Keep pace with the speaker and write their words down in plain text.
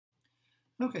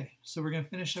Okay, so we're going to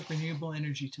finish up renewable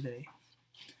energy today.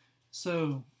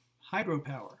 So,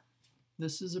 hydropower.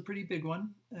 This is a pretty big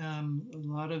one. A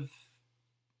lot of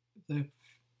the,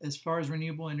 as far as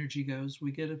renewable energy goes,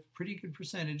 we get a pretty good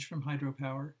percentage from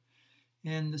hydropower.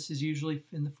 And this is usually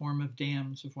in the form of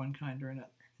dams of one kind or another.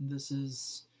 And this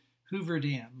is Hoover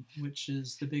Dam, which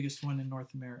is the biggest one in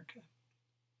North America.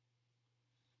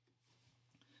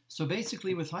 So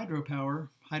basically with hydropower,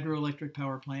 hydroelectric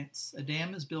power plants, a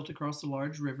dam is built across a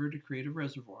large river to create a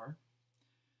reservoir.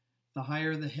 The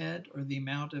higher the head or the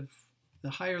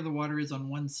higher the water is on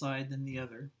one side than the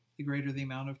other, the greater the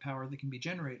amount of power that can be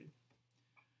generated.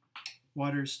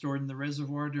 Water is stored in the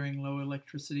reservoir during low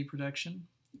electricity production.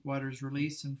 Water's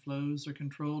release and flows are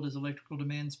controlled as electrical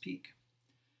demands peak.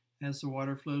 As the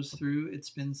water flows through, it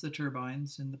spins the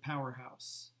turbines in the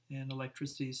powerhouse, and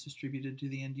electricity is distributed to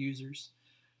the end users.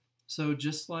 So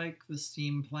just like the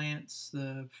steam plants,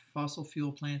 the fossil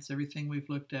fuel plants, everything we've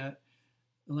looked at,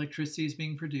 electricity is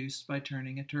being produced by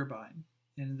turning a turbine.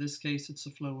 And in this case, it's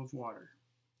the flow of water.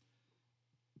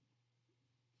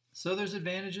 So there's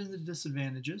advantages and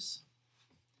disadvantages.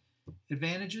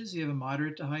 Advantages, you have a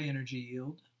moderate to high energy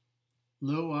yield,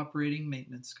 low operating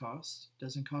maintenance cost,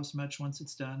 doesn't cost much once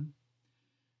it's done,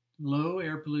 low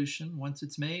air pollution. Once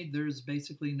it's made, there's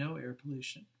basically no air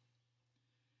pollution.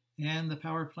 And the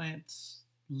power plants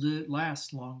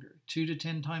last longer, 2 to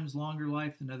 10 times longer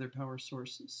life than other power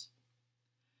sources.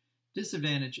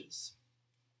 Disadvantages.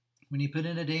 When you put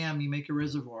in a dam, you make a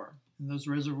reservoir, and those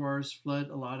reservoirs flood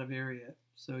a lot of area.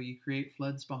 So you create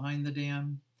floods behind the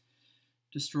dam,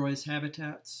 destroys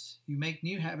habitats. You make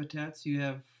new habitats. You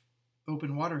have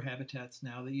open water habitats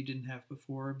now that you didn't have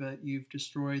before, but you've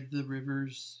destroyed the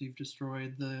rivers, you've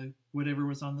destroyed whatever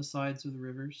was on the sides of the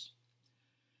rivers.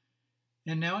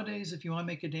 And nowadays, if you want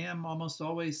to make a dam, almost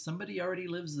always somebody already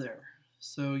lives there.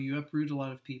 So you uproot a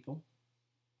lot of people.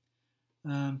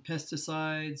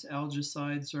 Pesticides,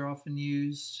 algicides are often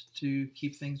used to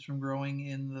keep things from growing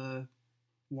in the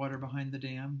water behind the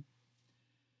dam.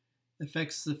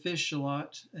 Affects the fish a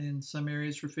lot. In some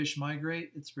areas where fish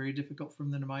migrate, it's very difficult for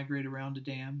them to migrate around a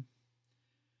dam.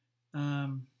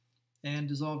 And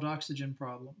dissolved oxygen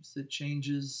problems. It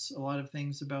changes a lot of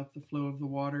things about the flow of the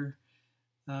water.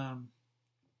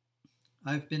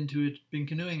 I've been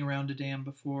canoeing around a dam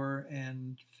before,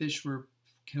 and fish were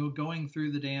going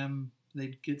through the dam.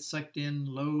 They'd get sucked in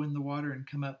low in the water and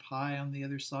come up high on the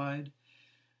other side.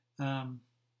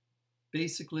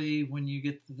 Basically, when you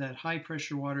get that high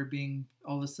pressure water being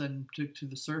all of a sudden took to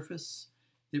the surface,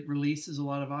 it releases a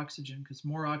lot of oxygen because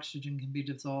more oxygen can be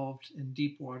dissolved in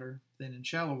deep water than in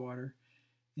shallow water.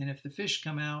 And if the fish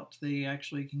come out, they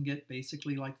actually can get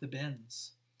basically like the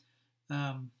bends.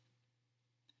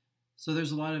 So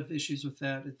there's a lot of issues with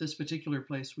that. At this particular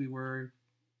place we were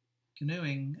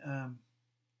canoeing,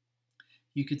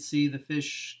 you could see the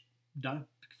fish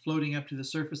floating up to the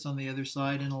surface on the other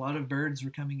side, and a lot of birds were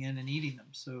coming in and eating them.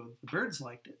 So the birds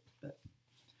liked it. But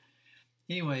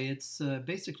anyway, it's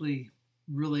basically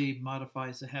really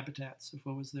modifies the habitats of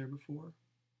what was there before.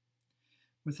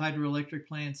 With hydroelectric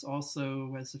plants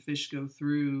also, as the fish go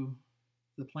through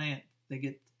the plant, they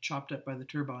get chopped up by the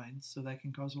turbines, so that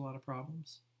can cause a lot of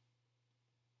problems.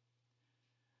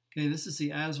 Okay, this is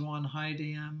the Aswan High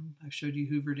Dam. I've showed you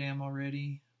Hoover Dam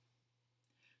already.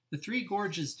 The Three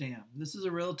Gorges Dam. This is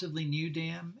a relatively new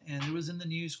dam, and it was in the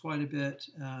news quite a bit.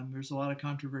 There's a lot of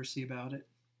controversy about it.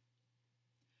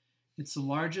 It's the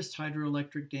largest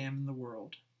hydroelectric dam in the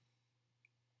world.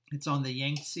 It's on the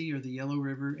Yangtze, or the Yellow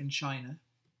River, in China.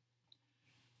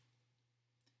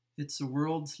 It's the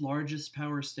world's largest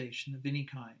power station of any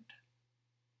kind.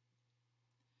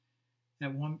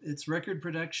 Its record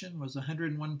production was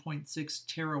 101.6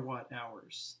 terawatt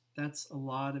hours. That's a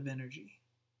lot of energy.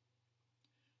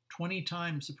 20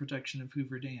 times the production of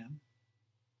Hoover Dam.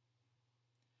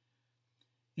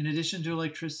 In addition to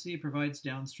electricity, it provides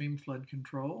downstream flood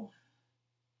control.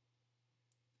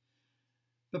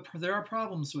 But there are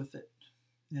problems with it.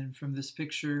 And from this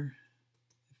picture,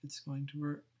 if it's going to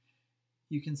work,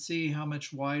 you can see how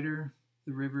much wider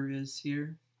the river is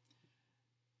here.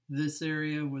 This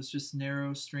area was just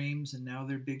narrow streams, and now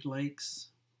they're big lakes.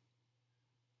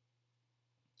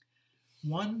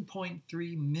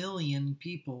 1.3 million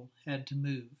people had to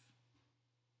move.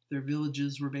 Their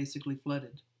villages were basically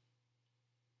flooded.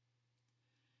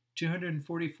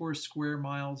 244 square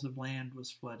miles of land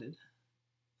was flooded.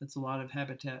 That's a lot of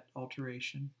habitat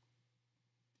alteration.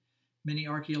 Many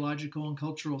archaeological and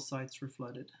cultural sites were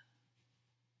flooded.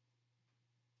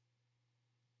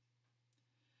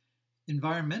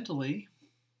 Environmentally,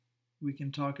 we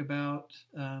can talk about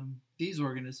these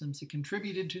organisms that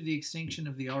contributed to the extinction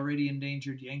of the already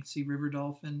endangered Yangtze River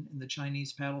dolphin and the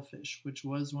Chinese paddlefish, which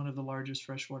was one of the largest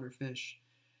freshwater fish.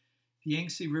 The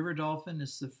Yangtze River dolphin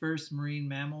is the first marine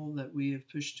mammal that we have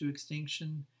pushed to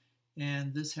extinction,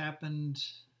 and this happened,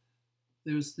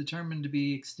 it was determined to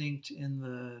be extinct in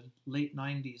the late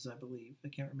 90s, I believe. I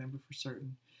can't remember for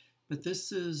certain. But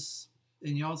this is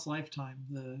in y'all's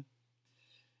lifetime.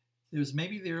 It was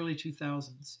maybe the early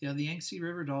 2000s. Yeah, the Yangtze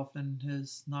River dolphin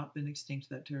has not been extinct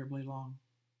that terribly long.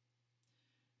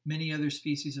 Many other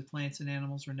species of plants and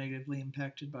animals were negatively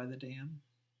impacted by the dam.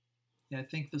 Yeah, I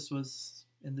think this was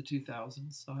in the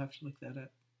 2000s. I'll have to look that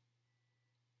up.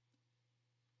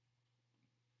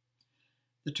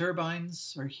 The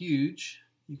turbines are huge,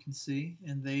 you can see,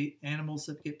 and animals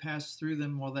that get passed through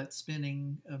them while that's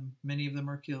spinning, many of them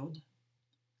are killed.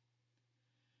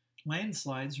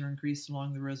 Landslides are increased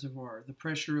along the reservoir. The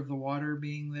pressure of the water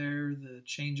being there, the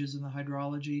changes in the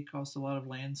hydrology caused a lot of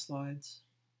landslides.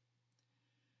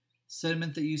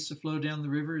 Sediment that used to flow down the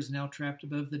river is now trapped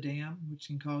above the dam, which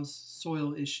can cause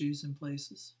soil issues in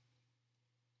places.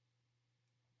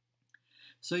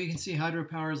 So you can see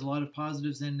hydropower has a lot of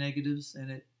positives and negatives, and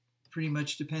it pretty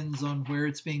much depends on where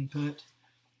it's being put.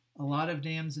 A lot of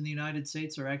dams in the United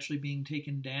States are actually being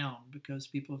taken down because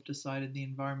people have decided the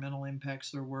environmental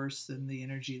impacts are worse than the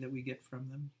energy that we get from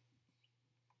them.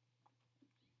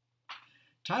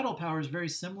 Tidal power is very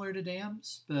similar to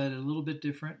dams, but a little bit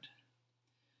different.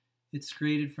 It's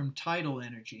created from tidal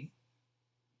energy.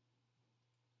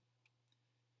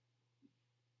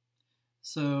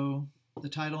 So the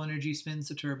tidal energy spins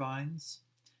the turbines.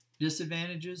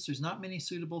 Disadvantages, there's not many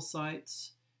suitable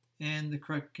sites, and the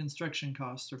construction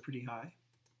costs are pretty high.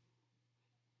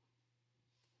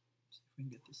 See if we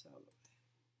can get this out of the way.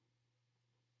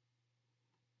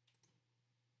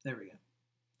 There we go.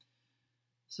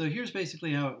 So here's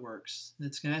basically how it works.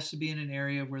 It has to be in an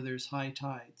area where there's high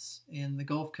tides. In the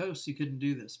Gulf Coast, you couldn't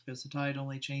do this because the tide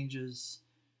only changes,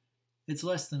 it's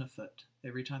less than a foot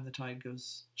every time the tide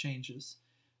changes.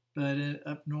 But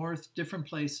up north, different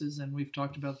places, and we've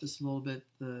talked about this a little bit,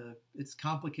 it's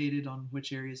complicated on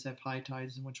which areas have high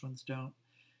tides and which ones don't.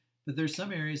 But there's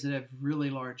some areas that have really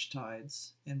large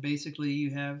tides, and basically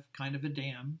you have kind of a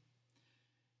dam.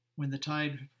 When the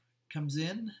tide comes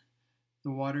in,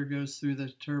 the water goes through the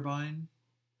turbine,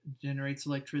 generates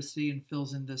electricity, and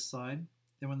fills in this side.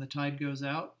 Then when the tide goes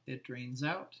out, it drains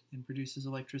out and produces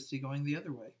electricity going the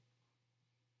other way.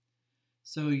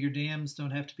 So your dams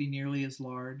don't have to be nearly as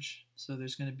large, so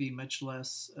there's going to be much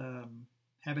less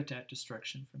habitat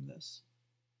destruction from this.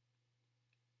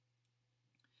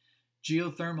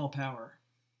 Geothermal power.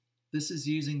 This is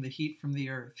using the heat from the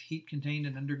earth, heat contained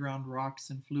in underground rocks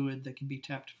and fluid that can be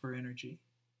tapped for energy.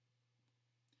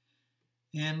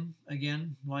 And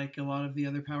again, like a lot of the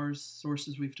other power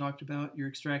sources we've talked about, you're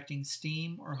extracting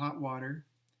steam or hot water.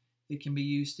 It can be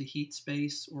used to heat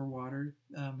space or water.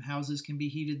 Houses can be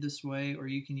heated this way, or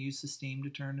you can use the steam to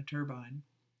turn a turbine.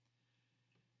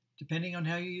 Depending on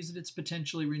how you use it, it's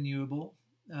potentially renewable.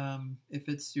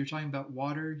 If you're talking about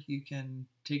water, you can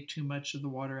take too much of the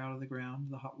water out of the ground,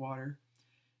 the hot water.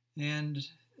 And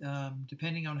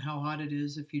depending on how hot it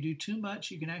is, if you do too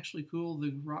much, you can actually cool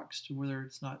the rocks to where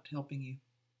it's not helping you.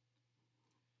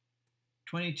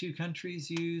 22 countries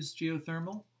use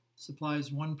geothermal. Supplies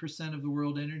 1% of the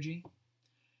world energy.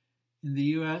 In the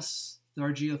U.S.,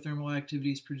 our geothermal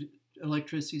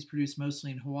electricity is produced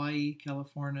mostly in Hawaii,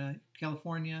 California,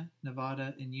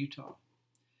 Nevada, and Utah.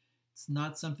 It's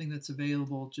not something that's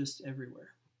available just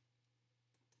everywhere.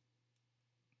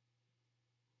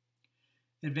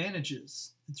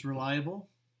 Advantages: it's reliable,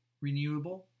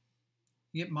 renewable,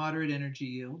 you get moderate energy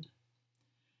yield,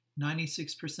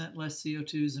 96% less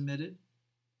CO2 is emitted,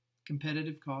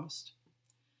 competitive cost.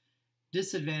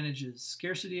 Disadvantages: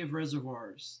 scarcity of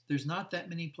reservoirs. There's not that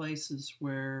many places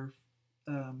where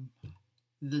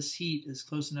this heat is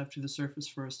close enough to the surface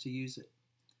for us to use it.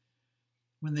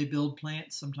 When they build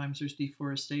plants, sometimes there's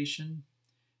deforestation.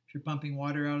 If you're pumping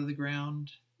water out of the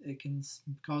ground, it can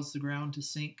cause the ground to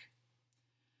sink.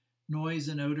 Noise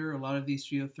and odor. A lot of these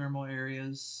geothermal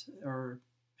areas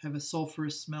have a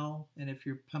sulfurous smell, and if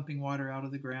you're pumping water out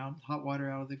of the ground, hot water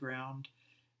out of the ground,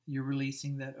 you're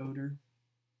releasing that odor.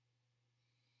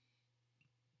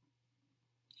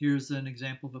 Here's an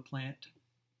example of a plant.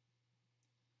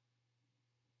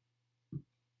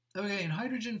 Okay, and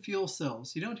hydrogen fuel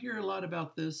cells. You don't hear a lot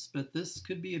about this, but this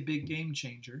could be a big game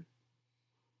changer.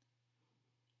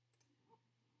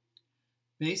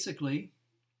 Basically,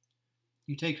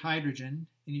 you take hydrogen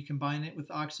and you combine it with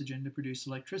oxygen to produce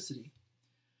electricity.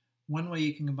 One way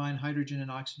you can combine hydrogen and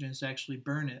oxygen is to actually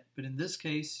burn it, but in this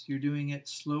case, you're doing it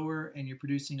slower and you're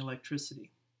producing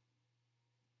electricity.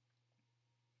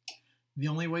 The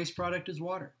only waste product is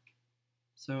water.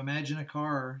 So imagine a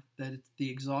car that the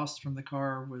exhaust from the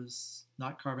car was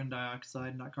not carbon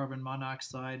dioxide, not carbon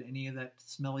monoxide, any of that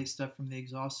smelly stuff from the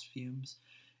exhaust fumes.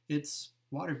 It's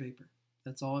water vapor.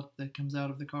 That's all that comes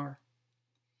out of the car.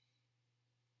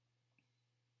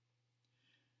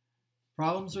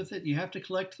 Problems with it, you have to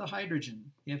collect the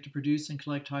hydrogen. You have to produce and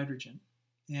collect hydrogen.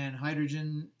 And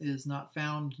hydrogen is not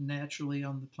found naturally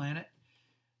on the planet.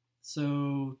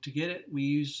 So to get it, we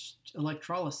use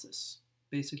electrolysis.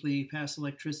 Basically, you pass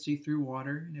electricity through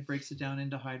water and it breaks it down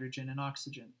into hydrogen and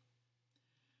oxygen.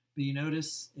 But you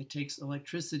notice it takes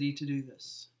electricity to do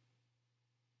this.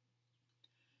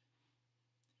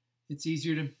 It's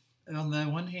easier to, on the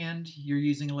one hand, you're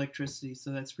using electricity,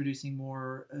 so that's producing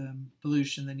more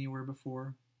pollution than you were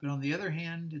before. But on the other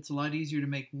hand, it's a lot easier to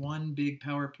make one big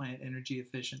power plant energy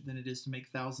efficient than it is to make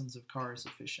thousands of cars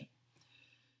efficient.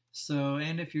 So,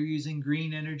 and if you're using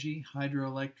green energy,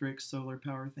 hydroelectric, solar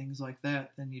power, things like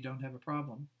that, then you don't have a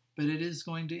problem. But it is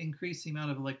going to increase the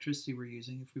amount of electricity we're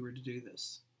using if we were to do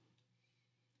this.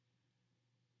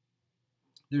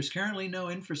 There's currently no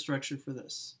infrastructure for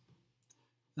this.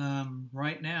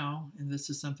 Right now, and this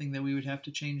is something that we would have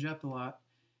to change up a lot,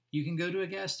 you can go to a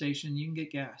gas station, you can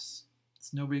get gas.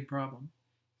 It's no big problem.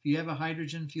 If you have a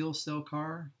hydrogen fuel cell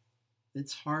car,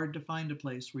 it's hard to find a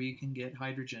place where you can get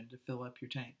hydrogen to fill up your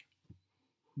tank.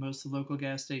 Most of the local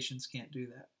gas stations can't do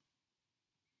that.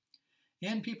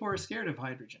 And people are scared of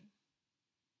hydrogen.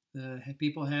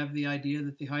 People have the idea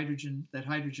that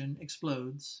hydrogen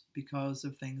explodes because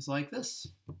of things like this.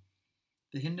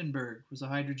 The Hindenburg was a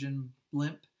hydrogen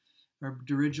blimp or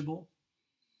dirigible.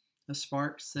 A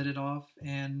spark set it off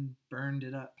and burned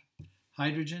it up.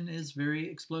 Hydrogen is very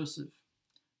explosive,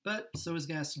 but so is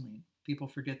gasoline. People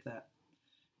forget that.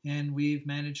 And we've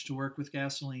managed to work with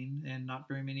gasoline, and not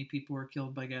very many people are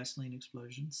killed by gasoline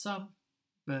explosions. Some,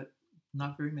 but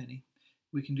not very many.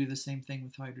 We can do the same thing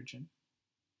with hydrogen.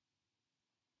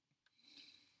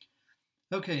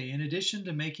 Okay, in addition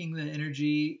to making the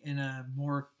energy in a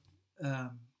more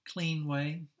clean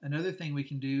way, another thing we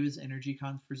can do is energy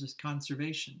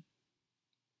conservation.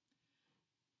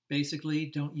 Basically,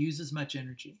 don't use as much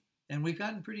energy. And we've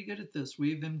gotten pretty good at this.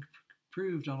 We've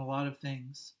improved on a lot of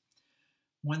things.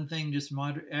 One thing just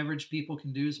average people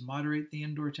can do is moderate the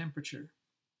indoor temperature.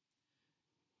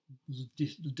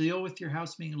 Deal with your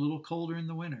house being a little colder in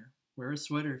the winter. Wear a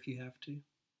sweater if you have to.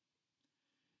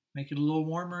 Make it a little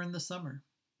warmer in the summer.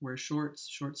 Wear shorts,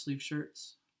 short-sleeve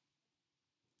shirts.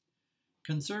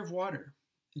 Conserve water.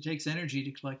 It takes energy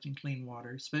to collect and clean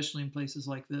water, especially in places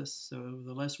like this. So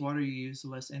the less water you use, the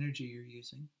less energy you're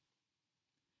using.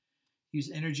 Use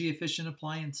energy-efficient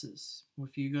appliances.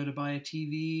 If you go to buy a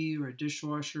TV or a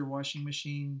dishwasher, washing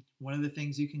machine, one of the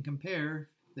things you can compare,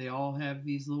 they all have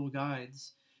these little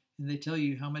guides, and they tell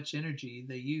you how much energy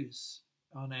they use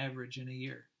on average in a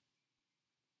year.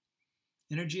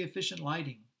 Energy-efficient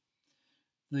lighting.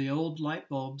 The old light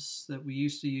bulbs that we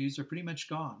used to use are pretty much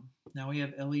gone. Now we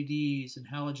have LEDs and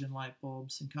halogen light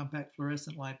bulbs and compact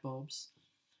fluorescent light bulbs.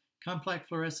 Compact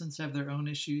fluorescents have their own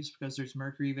issues because there's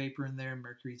mercury vapor in there.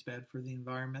 Mercury's bad for the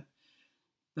environment.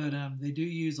 But they do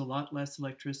use a lot less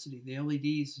electricity. The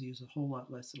LEDs use a whole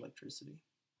lot less electricity.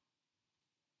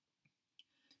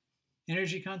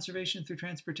 Energy conservation through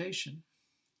transportation.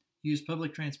 Use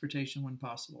public transportation when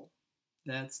possible.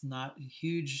 That's not a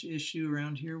huge issue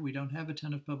around here. We don't have a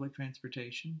ton of public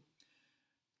transportation.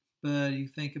 But you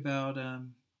think about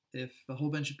if a whole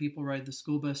bunch of people ride the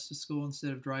school bus to school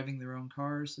instead of driving their own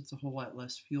cars, it's a whole lot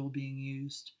less fuel being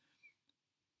used.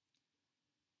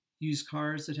 Use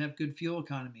cars that have good fuel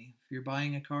economy. If you're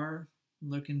buying a car,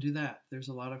 look into that. There's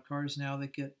a lot of cars now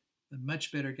that get a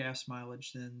much better gas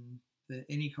mileage than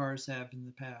any cars have in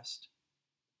the past.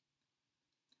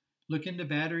 Look into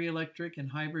battery electric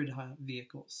and hybrid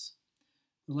vehicles.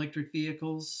 Electric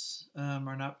vehicles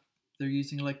they're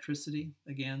using electricity.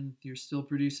 Again, you're still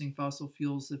producing fossil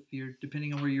fuels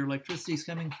depending on where your electricity is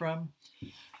coming from.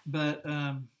 But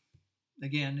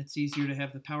again, it's easier to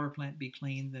have the power plant be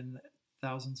clean than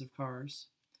thousands of cars.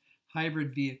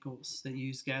 Hybrid vehicles that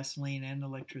use gasoline and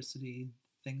electricity,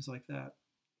 things like that.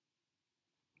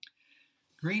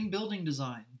 Green building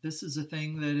design. This is a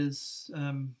thing that has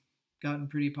gotten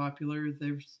pretty popular.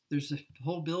 There's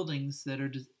whole buildings that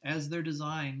are, as they're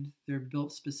designed, they're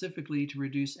built specifically to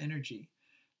reduce energy.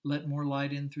 Let more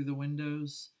light in through the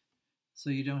windows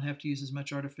so you don't have to use as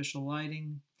much artificial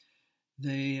lighting.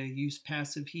 They use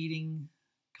passive heating,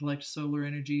 collect solar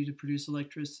energy to produce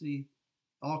electricity.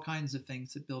 all kinds of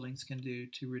things that buildings can do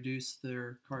to reduce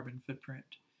their carbon footprint,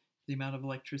 the amount of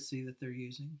electricity that they're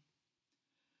using.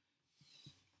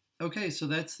 Okay, so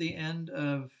that's the end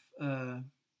of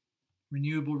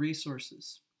renewable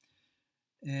resources.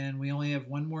 And we only have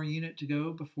one more unit to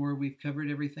go before we've covered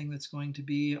everything that's going to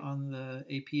be on the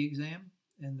AP exam,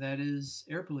 and that is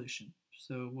air pollution.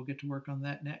 So we'll get to work on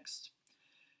that next.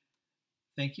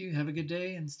 Thank you. Have a good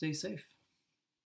day and stay safe.